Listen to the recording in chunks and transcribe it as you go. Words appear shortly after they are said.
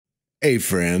Hey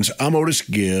friends, I'm Otis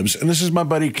Gibbs, and this is my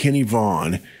buddy Kenny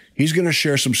Vaughan. He's going to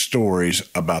share some stories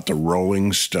about the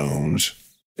Rolling Stones.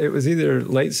 It was either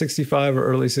late 65 or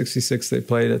early 66 they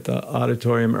played at the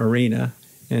Auditorium Arena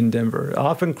in Denver.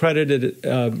 Often credited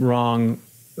wrong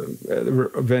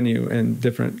venue in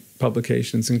different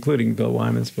publications, including Bill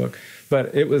Wyman's book.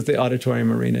 But it was the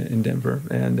Auditorium Arena in Denver,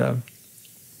 and it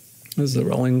was the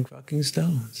Rolling fucking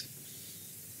Stones.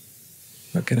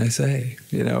 What can I say?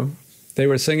 You know, they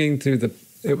were singing through the,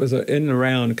 it was an in and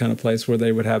around kind of place where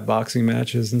they would have boxing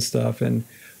matches and stuff, and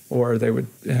or they would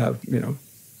have, you know,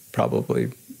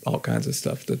 probably all kinds of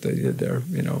stuff that they did there,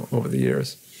 you know, over the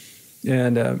years.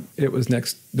 And it was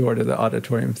next door to the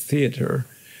Auditorium Theater,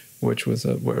 which was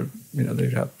where, you know,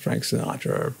 they'd have Frank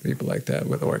Sinatra or people like that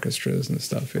with orchestras and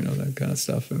stuff, you know, that kind of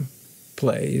stuff, and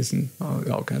plays and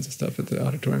all kinds of stuff at the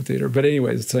Auditorium Theater. But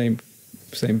anyways, the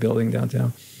same building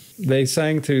downtown. They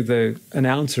sang through the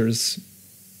announcers'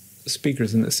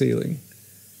 speakers in the ceiling.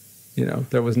 You know,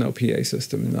 there was no PA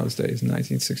system in those days in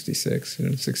 1966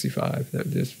 and 65.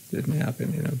 That just didn't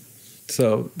happen, you know.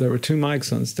 So there were two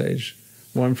mics on stage,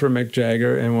 one for Mick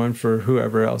Jagger and one for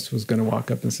whoever else was going to walk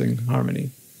up and sing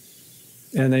harmony.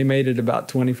 And they made it about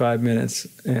 25 minutes,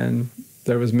 and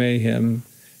there was mayhem.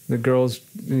 The girls,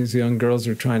 these young girls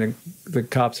are the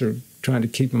cops are trying to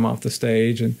keep them off the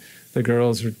stage, and the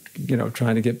girls are, you know,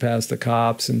 trying to get past the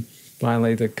cops, and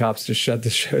finally the cops just shut the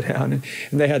show down, and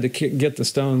they had to get the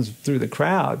Stones through the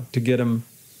crowd to get them,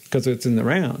 because it's in the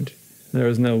round. There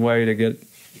was no way to get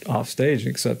off stage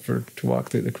except for to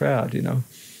walk through the crowd, you know,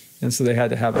 and so they had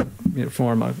to have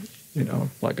form a, you know,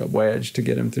 like a wedge to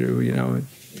get them through, you know,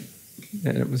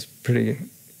 and it was pretty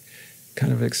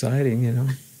kind of exciting, you know,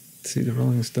 to see the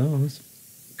Rolling Stones.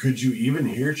 Could you even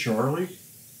hear Charlie?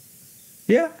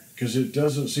 Yeah. Because it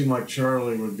doesn't seem like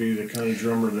Charlie would be the kind of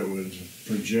drummer that would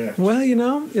project. Well, you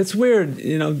know, it's weird.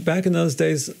 You know, back in those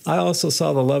days, I also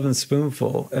saw the Lovin'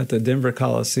 Spoonful at the Denver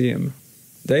Coliseum.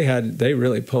 They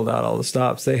really pulled out all the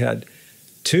stops. They had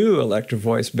two electric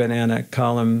voice banana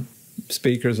column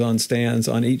speakers on stands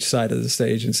on each side of the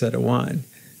stage instead of one.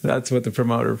 That's what the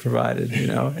promoter provided, you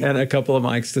know, and a couple of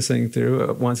mics to sing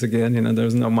through. Once again, you know, there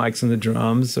was no mics in the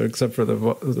drums, except for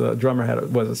the drummer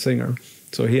was a singer,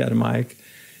 so he had a mic.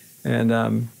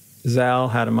 And Zal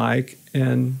had a mic,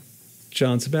 and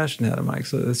John Sebastian had a mic.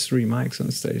 So there's three mics on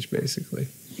the stage, basically.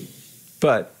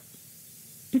 But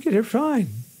you could hear fine,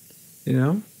 you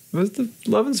know. It was the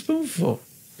Lovin' Spoonful.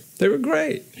 They were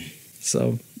great.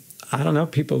 So, I don't know,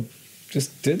 people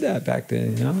just did that back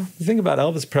then, you know. You think about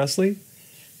Elvis Presley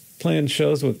playing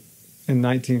shows in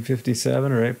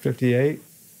 1957 or 58.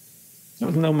 There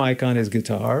was no mic on his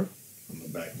guitar. On the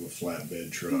back of a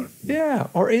flatbed truck. Yeah,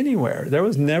 or anywhere. There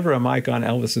was never a mic on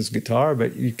Elvis's guitar,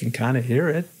 but you can kind of hear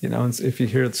it, you know, if you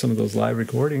hear some of those live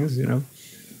recordings, you know.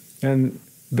 And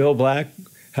Bill Black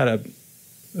had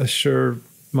a Shure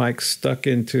mic stuck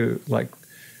into, like,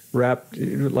 wrapped,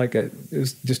 like it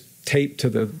was just taped to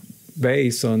the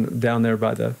bass down there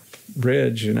by the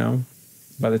bridge, you know,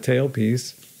 by the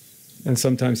tailpiece. And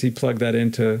sometimes he plugged that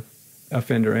into a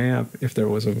Fender amp if there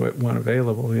was one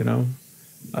available, you know.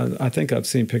 I think I've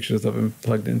seen pictures of him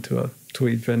plugged into a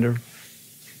Tweed Fender.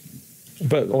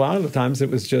 But a lot of the times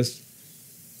it was just,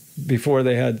 before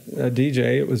they had a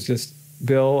DJ, it was just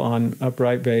Bill on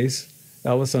upright bass,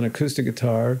 Elvis on acoustic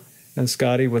guitar, and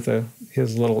Scotty with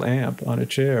his little amp on a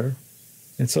chair.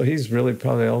 And so he's really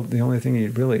probably the only thing he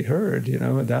really heard, you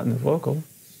know, that and the vocal.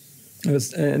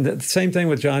 And the same thing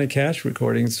with Johnny Cash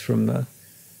recordings from the,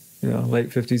 you know,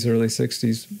 late 50s, early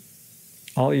 60s.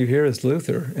 All you hear is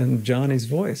Luther and Johnny's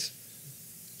voice.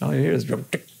 All you hear is drum,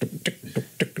 tick, tick, tick,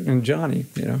 tick, tick, and Johnny,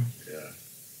 you know. Yeah.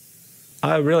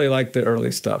 I really like the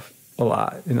early stuff a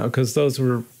lot, you know, because those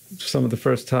were some of the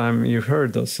first time you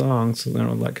heard those songs, you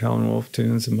know, like Howlin' Wolf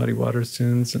tunes and Muddy Waters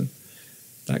tunes and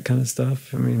that kind of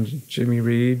stuff. I mean, Jimmy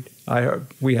Reed.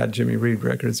 We had Jimmy Reed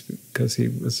records because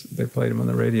they played him on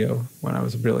the radio when I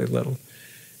was really little.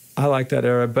 I like that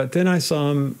era. But then I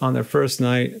saw him on their first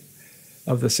night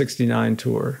of the 69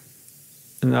 tour,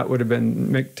 and that would have been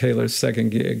Mick Taylor's second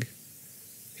gig.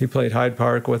 He played Hyde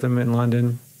Park with him in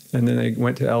London, and then they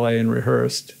went to LA and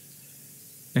rehearsed,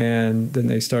 and then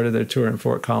they started their tour in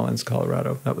Fort Collins,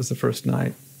 Colorado. That was the first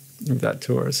night of that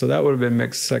tour. So that would have been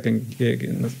Mick's second gig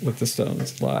with the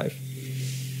Stones live.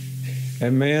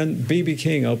 And man, B.B.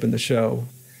 King opened the show,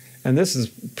 and this is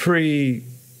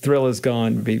pre-Thrill Is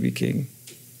Gone B.B. King,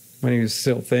 when he was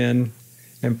still thin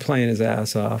and playing his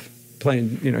ass off.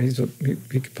 Playing, you know, he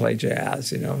could play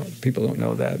jazz, you know. People don't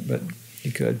know that, but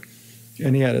he could.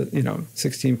 And he had a, you know,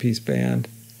 16-piece band.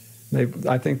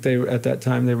 I think at that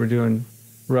time they were doing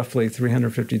roughly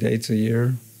 350 dates a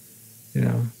year, you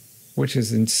know, which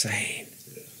is insane.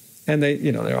 And they,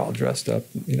 they're all dressed up,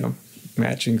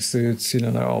 matching suits,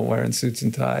 they're all wearing suits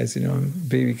and ties, and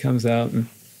BB comes out and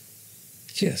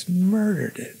just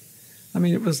murdered it. I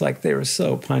mean, it was like they were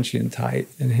so punchy and tight,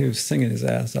 and he was singing his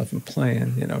ass off and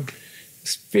playing,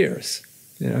 it's fierce.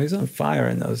 He's on fire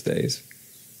in those days.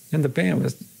 And the band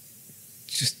was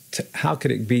just, how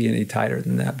could it be any tighter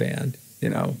than that band?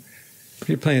 If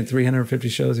you're playing 350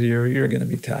 shows a year, you're going to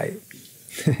be tight.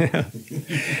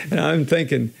 And I'm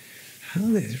thinking, how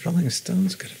are these Rolling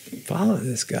Stones going to follow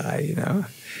this guy,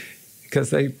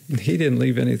 Because he didn't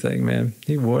leave anything, man.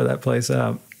 He wore that place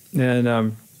out.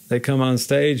 And they come on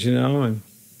stage, and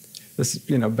this,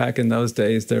 back in those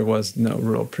days, there was no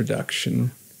real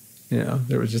production.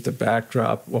 There was just a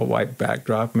backdrop, a white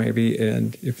backdrop maybe,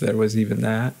 and if there was even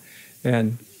that,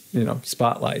 and,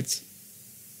 spotlights,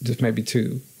 just maybe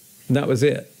 2. And that was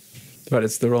it. But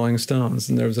it's the Rolling Stones.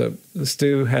 And there was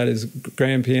Stu had his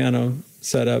grand piano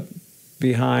set up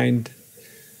behind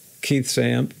Keith's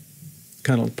amp,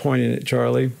 kind of pointing at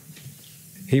Charlie.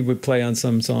 He would play on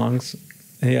some songs.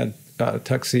 He had a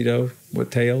tuxedo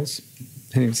with tails,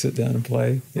 and he'd sit down and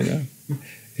play,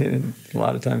 And a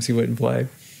lot of times he wouldn't play.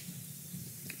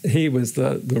 He was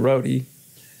the roadie,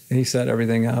 and he set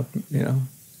everything up,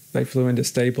 They flew into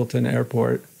Stapleton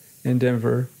Airport in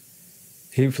Denver.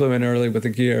 He flew in early with the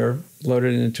gear,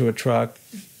 loaded it into a truck,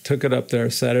 took it up there,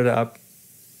 set it up,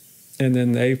 and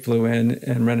then they flew in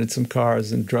and rented some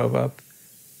cars and drove up.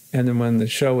 And then when the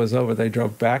show was over, they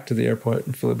drove back to the airport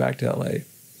and flew back to L.A.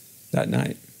 that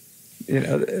night.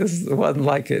 It wasn't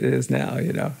like it is now,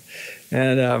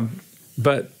 And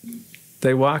but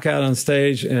they walk out on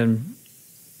stage, and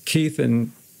Keith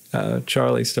and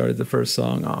Charlie started the first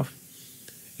song off.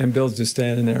 And Bill's just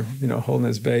standing there, holding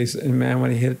his bass. And man,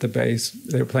 when he hit the bass,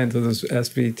 they were playing through those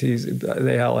SVTs.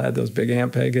 They all had those big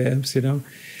Ampeg amps,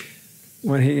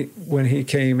 When he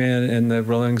came in and the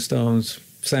Rolling Stones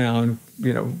sound,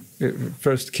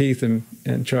 first Keith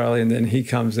and Charlie, and then he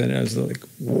comes in, and it was like,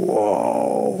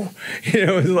 whoa.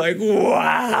 It was like,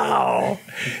 wow.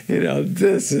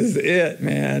 This is it,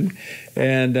 man.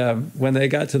 And when they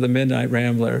got to the Midnight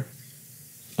Rambler,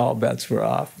 all bets were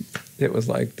off. It was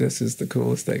like, this is the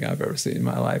coolest thing I've ever seen in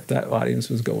my life. That audience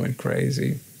was going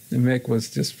crazy. And Mick was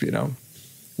just,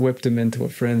 whipped him into a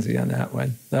frenzy on that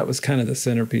one. That was kind of the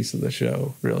centerpiece of the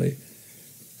show, really.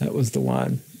 That was the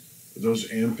one. Those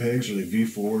Ampegs, are they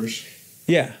V4s?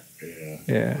 Yeah.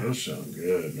 Yeah. Those sound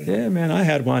good, man. Yeah, man, I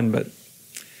had one, but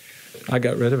I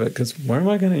got rid of it because where am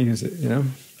I going to use it,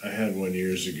 I had one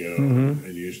years ago and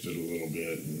used it a little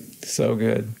bit. And so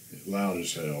good. Loud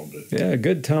as hell. But yeah,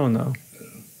 good tone, though.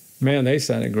 Man, they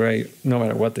sounded great, no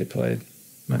matter what they played.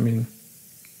 I mean,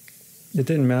 it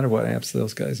didn't matter what amps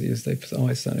those guys used; they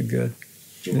always sounded good.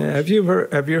 Yeah, have you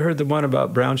heard the one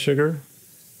about Brown Sugar?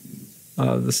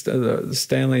 The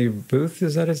Stanley Booth,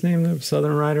 is that his name? The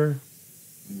Southern writer.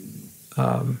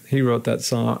 He wrote that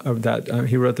song.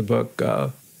 He wrote the book.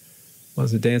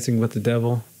 Was it Dancing with the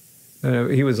Devil?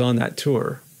 He was on that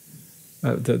tour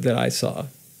that I saw.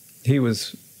 He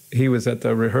was at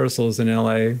the rehearsals in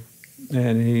L.A.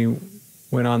 and he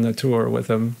went on the tour with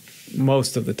them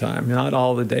most of the time. Not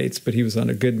all the dates, but he was on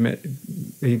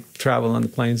he traveled on the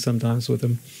plane sometimes with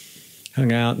them,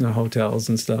 hung out in the hotels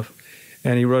and stuff.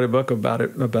 And he wrote a book about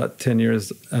it about 10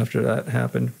 years after that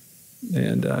happened.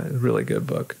 And a really good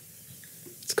book.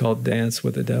 It's called Dance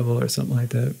with the Devil or something like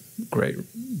that. Great.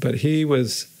 But he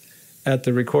was at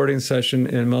the recording session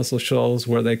in Muscle Shoals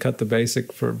where they cut the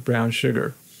basic for Brown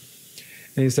Sugar.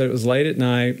 And he said it was late at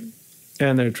night,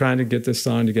 and they're trying to get this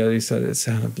song together. He said it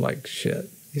sounded like shit.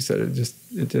 He said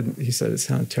it didn't. He said it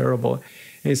sounded terrible. And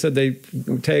he said they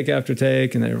take after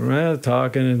take, and they were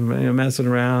talking and messing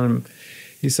around. And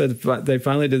he said they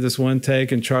finally did this one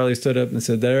take, and Charlie stood up and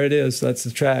said, "There it is. That's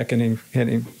the track." And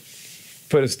he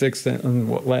put a stick on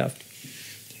what left.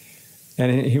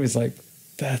 And he was like,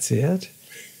 "That's it?"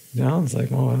 I was like,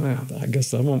 "Well, I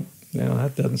guess I won't.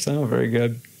 That doesn't sound very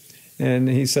good." And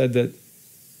he said that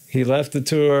he left the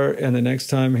tour, and the next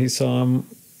time he saw him,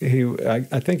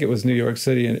 I think it was New York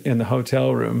City in the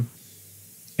hotel room,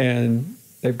 and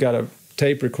they've got a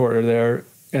tape recorder there,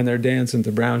 and they're dancing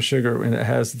to Brown Sugar, and it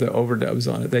has the overdubs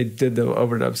on it. They did the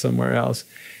overdub somewhere else.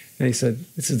 And he said,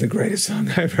 "This is the greatest song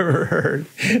I've ever heard."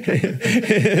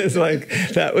 It's like,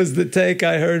 that was the take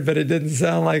I heard, but it didn't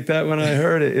sound like that when I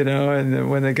heard it, And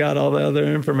when they got all the other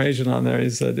information on there, he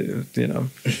said,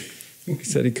 he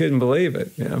said he couldn't believe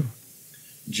it,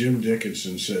 Jim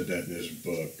Dickinson said that in his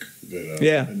book,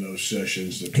 that in those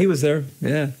sessions that he was there,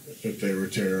 that they were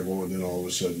terrible, and then all of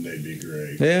a sudden they'd be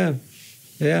great.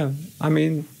 Yeah. I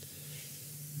mean,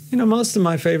 You know, most of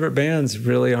my favorite bands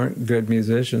really aren't good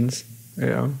musicians, you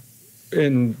know,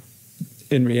 in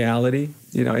reality,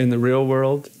 you know, in the real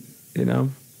world, you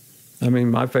know. I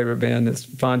mean, my favorite band is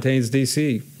Fontaine's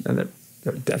D.C., and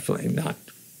they're definitely not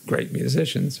great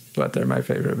musicians, but they're my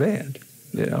favorite band.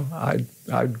 You know,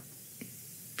 I'd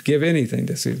give anything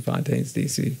to see Fontaine's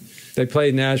D.C. They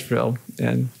played Nashville,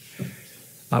 and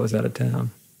I was out of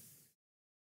town.